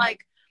 wasn't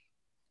like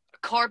a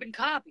carbon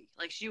copy.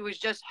 Like she was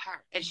just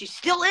her, and she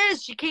still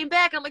is. She came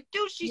back, and I'm like,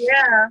 dude, she's still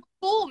Yeah.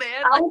 cool,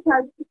 man. I Like, was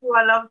like, people,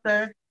 I loved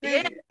her.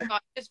 yeah. So I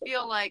just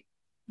feel like,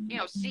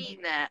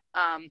 seeing that.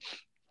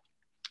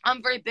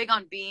 I'm very big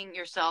on being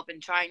yourself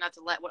and trying not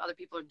to let what other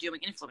people are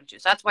doing influence you.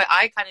 So that's why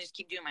I kind of just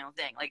keep doing my own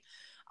thing. Like,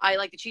 I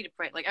like the cheetah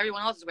print, like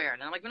everyone else is wearing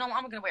it. And I'm like, no,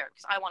 I'm gonna wear it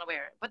because I want to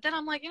wear it. But then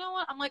I'm like, you know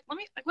what? I'm like, let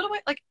me, like, what do I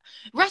like?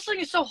 Wrestling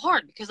is so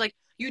hard because like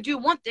you do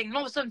one thing and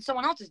all of a sudden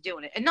someone else is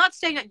doing it, and not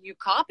saying that you're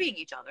copying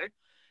each other,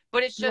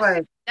 but it's just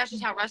Right. that's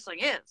just how wrestling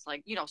is.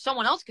 Like,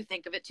 someone else could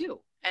think of it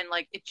too, and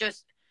like it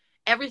just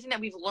everything that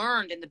we've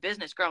learned in the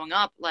business growing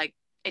up, like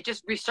it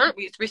just it's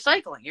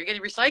recycling. You're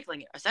getting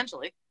recycling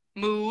essentially.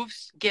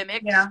 Moves,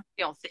 gimmicks, Yeah.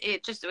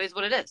 it just is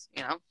what it is,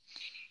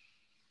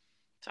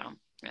 So,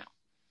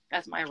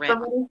 that's my rant.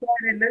 Somebody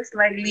said it looks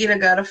like Lita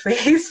got a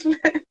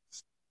facelift.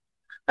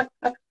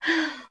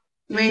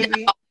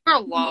 Maybe. No, you're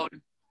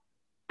alone.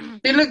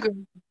 She look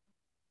good.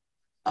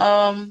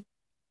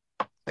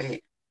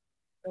 Wait.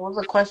 There was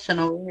a question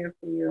over here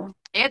for you.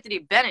 Anthony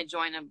Bennett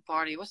joined the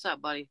party. What's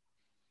up, buddy?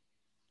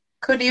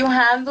 Could you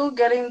handle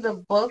getting the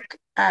book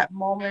at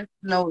moment's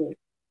notice?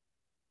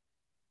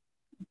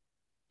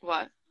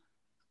 What?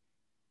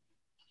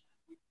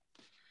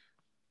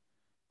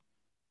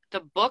 The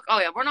book? Oh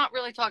yeah, we're not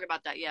really talking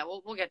about that yet.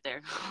 We'll get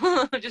there.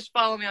 Just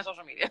follow me on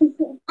social media.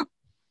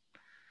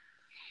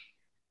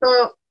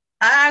 So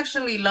I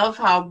actually love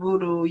how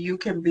brutal you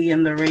can be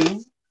in the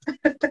ring.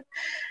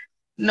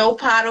 No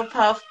paddle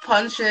puff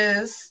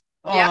punches.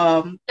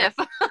 Yeah. I've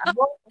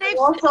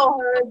also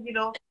heard,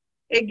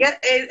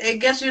 it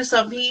gets you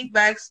some heat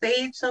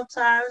backstage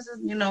sometimes,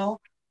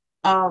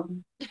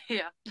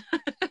 Yeah.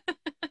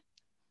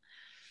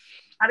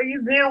 How do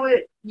you deal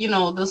with,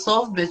 the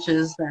soft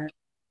bitches that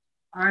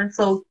aren't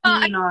so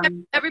keen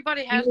on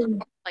everybody has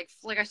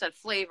like I said,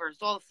 flavors,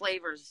 all the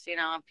flavors,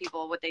 of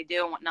people, what they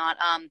do and whatnot.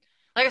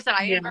 Like I said,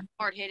 I am very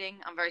hard hitting.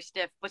 I'm very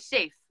stiff, but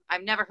safe.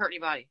 I've never hurt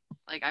anybody.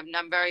 Like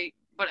I'm very,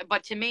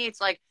 but to me, it's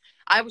like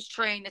I was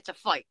trained. It's a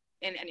fight,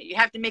 and you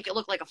have to make it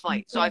look like a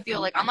fight. So I feel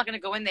like I'm not gonna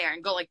go in there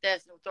and go like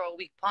this and throw a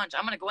weak punch.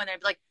 I'm gonna go in there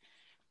and be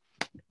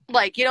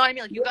like, you know what I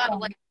mean? Like you gotta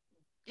like,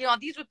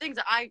 these were things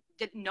that I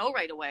didn't know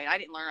right away. I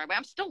didn't learn right away.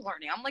 I'm still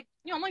learning. I'm like,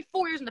 I'm like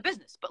 4 years in the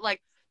business, but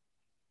like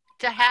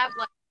to have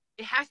like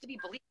it has to be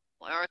believable,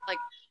 or like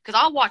because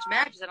I'll watch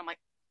matches and I'm like,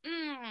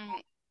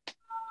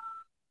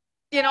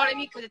 you know what I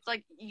mean? Because it's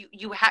like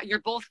you're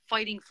both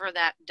fighting for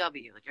that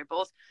W. Like you're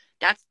both.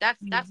 That's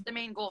the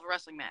main goal of a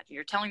wrestling match.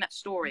 You're telling that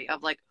story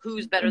of like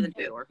who's better than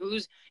who, or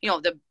who's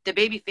the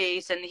baby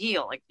face and the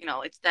heel. Like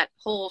it's that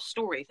whole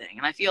story thing.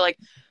 And I feel like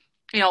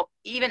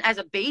even as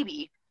a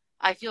baby,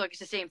 I feel like it's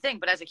the same thing.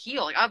 But as a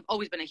heel, like I've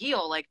always been a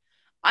heel. Like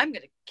I'm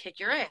gonna kick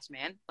your ass,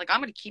 man. Like I'm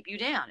gonna keep you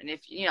down. And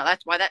if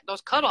that's why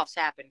those cutoffs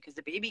happen, because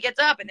the baby gets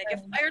up and they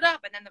get fired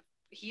up, and then the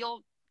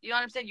heel. You know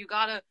what I'm saying?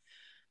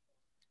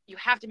 You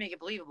have to make it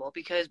believable,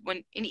 because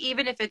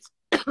even if it's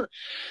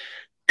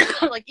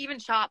like even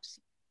chops,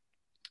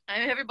 I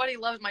mean, everybody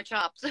loves my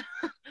chops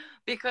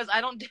because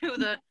I don't do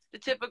the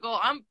typical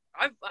I'm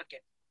fucking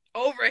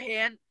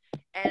overhand,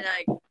 and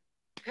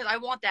because I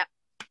want that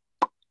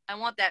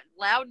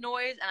loud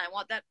noise, and I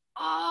want that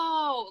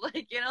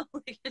like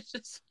it's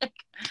just like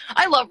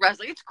I love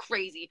wrestling. It's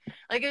crazy.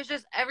 Like it's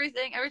just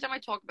everything. Every time I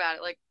talk about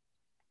it, like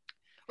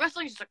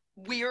wrestling is just a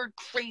weird,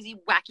 crazy,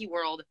 wacky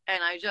world,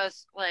 and I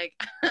just like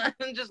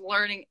I'm just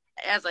learning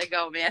as I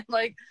go, man.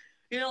 Like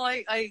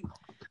I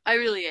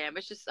really am.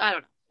 It's just I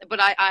don't know, but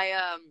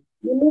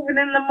you're living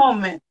in the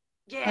moment.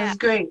 Yeah, it's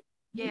great.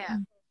 Yeah,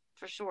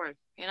 for sure.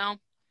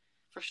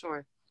 For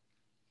sure.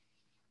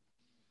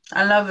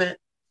 I love it.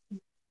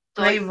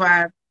 Great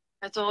vibe.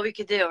 That's all we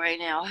could do right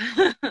now.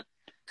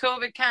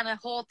 COVID kind of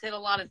halted a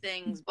lot of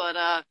things, but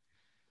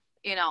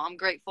I'm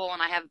grateful,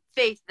 and I have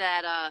faith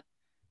that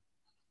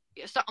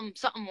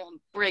something will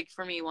break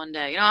for me one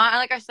day.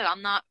 Like I said,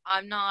 I'm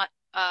not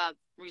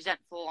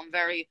resentful.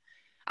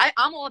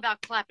 I'm all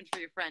about clapping for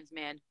your friends,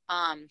 man.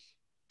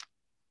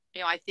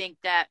 I think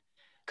that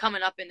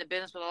coming up in the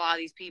business with a lot of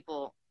these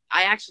people,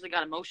 I actually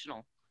got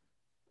emotional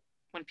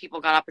when people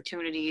got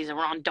opportunities and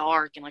were on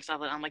dark and like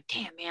stuff like that. I'm like,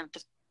 damn, man,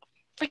 this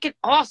freaking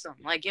awesome.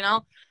 Like,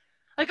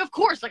 like, of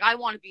course, like I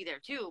want to be there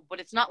too,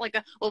 but it's not like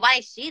why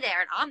is she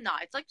there and I'm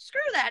not? It's like,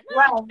 screw that. No,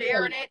 I'm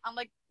there in it. I'm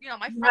like,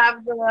 my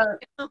friends,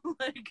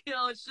 like,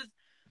 it's just,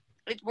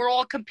 we're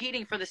all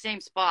competing for the same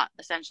spot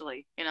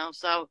essentially,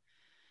 so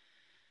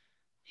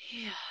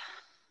yeah,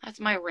 that's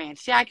my rant.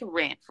 See, I can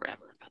rant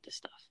forever about this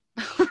stuff.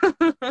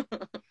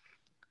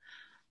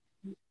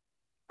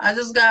 I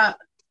just got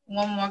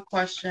one more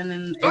question,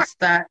 and Sure. It's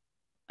that.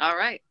 All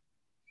right.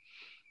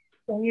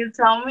 Can you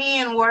tell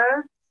me in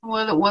words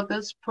what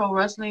this pro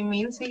wrestling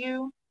means to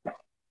you?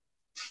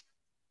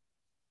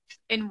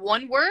 In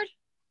one word?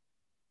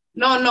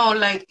 No,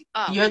 like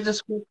your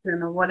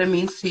description of what it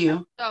means to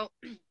you. So,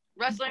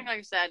 wrestling, like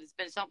I said, it's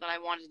been something I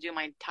wanted to do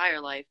my entire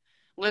life.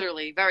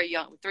 Literally, very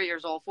young, 3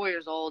 years old, 4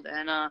 years old,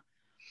 and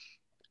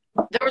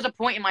there was a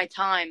point in my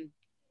time,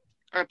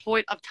 or a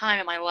point of time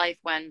in my life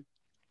when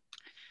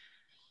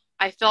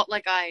I felt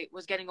like I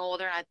was getting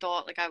older, and I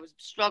thought like I was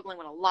struggling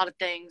with a lot of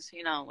things,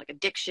 you know, like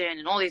addiction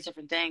and all these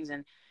different things.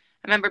 And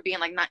I remember being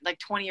like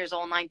 20 years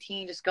old,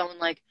 19, just going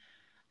like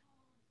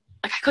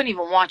I couldn't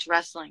even watch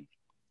wrestling.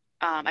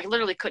 I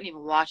literally couldn't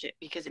even watch it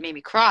because it made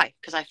me cry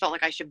because I felt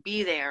like I should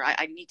be there.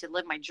 I need to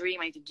live my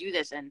dream. I need to do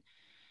this, and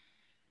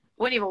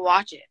wouldn't even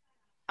watch it.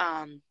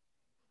 Um,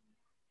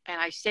 and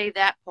I say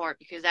that part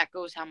because that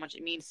goes how much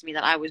it means to me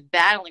that I was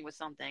battling with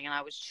something and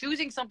I was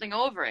choosing something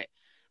over it.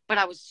 But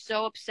I was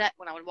so upset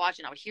when I would watch it.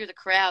 And I would hear the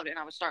crowd and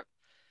I would start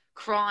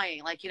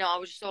crying. Like, you know, I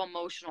was just so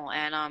emotional.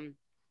 And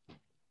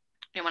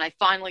when I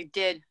finally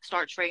did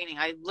start training,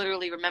 I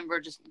literally remember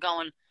just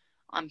going,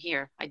 I'm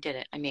here. I did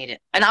it. I made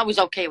it. And I was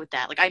okay with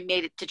that. Like, I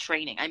made it to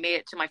training. I made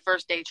it to my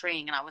first day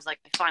training. And I was like,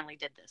 I finally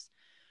did this.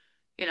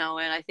 You know,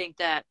 and I think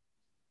that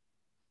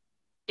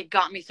it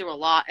got me through a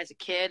lot as a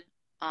kid.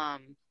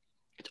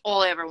 It's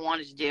all I ever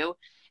wanted to do.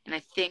 And I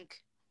think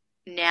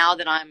now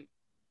that I'm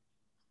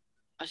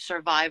a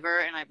survivor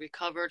and I've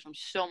recovered from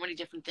so many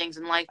different things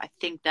in life, I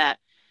think that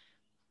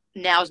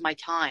now's my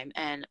time.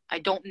 And I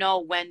don't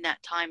know when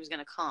that time is going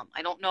to come.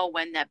 I don't know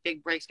when that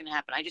big break's going to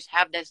happen. I just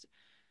have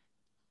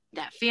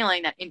that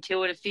feeling, that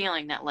intuitive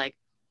feeling that like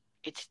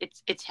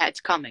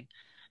it's coming.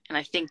 And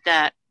I think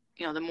that,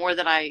 you know, the more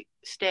that I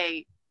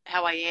stay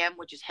how I am,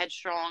 which is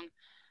headstrong,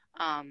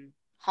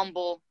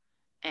 humble,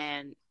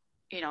 and,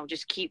 you know,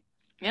 just keep,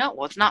 you know,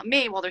 well, it's not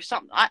me. Well, there's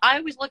something. I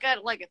always look at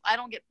it like if I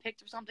don't get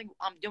picked for something,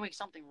 I'm doing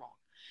something wrong.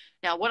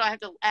 Now, what I have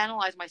to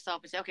analyze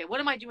myself and say, okay, what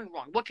am I doing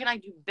wrong? What can I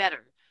do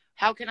better?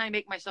 How can I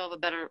make myself a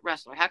better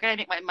wrestler? How can I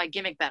make my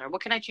gimmick better?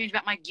 What can I change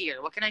about my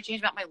gear? What can I change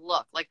about my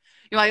look? Like,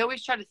 you know, I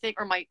always try to think,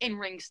 or my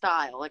in-ring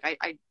style. Like,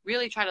 I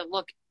really try to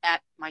look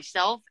at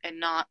myself and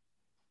not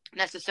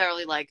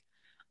necessarily like,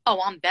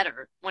 oh, I'm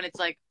better. When it's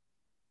like,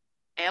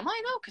 am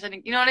I though? Because I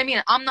think, you know what I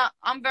mean?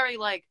 I'm very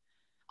like,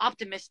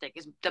 optimistic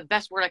is the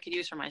best word I could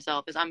use for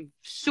myself. Is I'm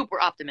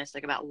super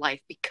optimistic about life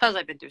because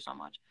I've been through so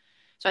much.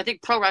 So I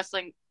think pro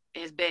wrestling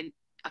has been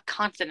a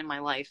constant in my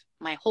life,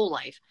 my whole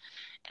life.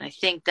 And I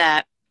think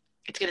that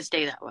it's going to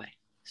stay that way.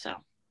 So,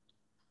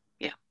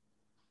 yeah.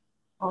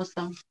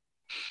 Awesome.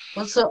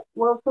 Well,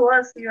 to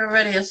us, you're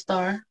already a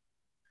star.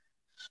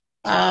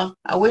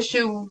 I wish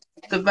you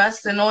the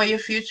best in all your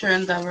future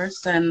endeavors,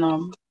 and I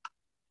we'll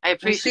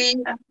appreciate see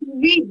you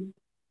that.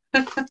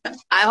 on TV.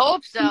 I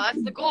hope so.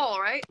 That's the goal,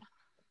 right?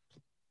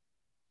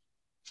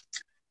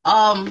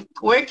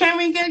 Where can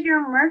we get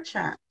your merch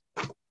at?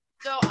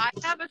 So I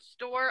have a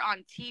store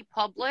on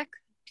TeePublic,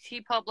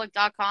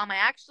 tpublic.com. I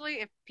actually,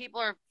 if people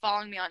are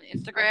following me on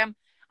Instagram,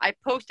 I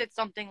posted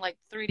something like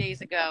 3 days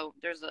ago.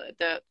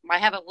 I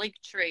have a link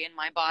tree in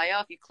my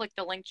bio. If you click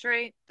the link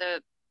tree,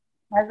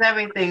 Has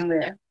everything there.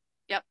 there.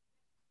 Yep.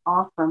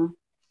 Awesome.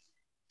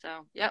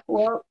 So, yep.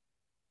 Well,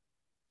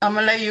 I'm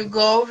gonna let you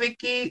go,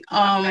 Vicky.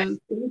 Okay. Thank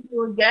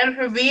you again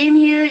for being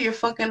here. You're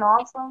fucking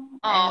awesome.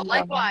 Oh, And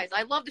likewise.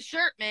 I love the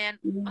shirt, man.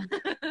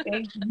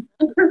 thank you.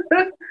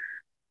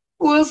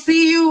 We'll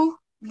see you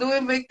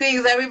doing big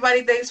things.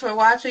 Everybody, thanks for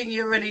watching.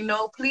 You already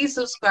know. Please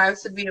subscribe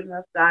to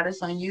BMF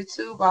Goddess on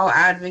YouTube. I'll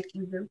add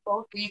Vicky's info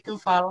so you can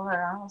follow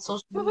her on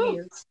social Woohoo.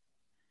 medias.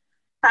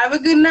 Have a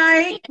good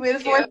night. May the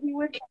Thank force be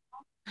with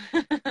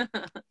you.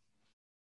 you.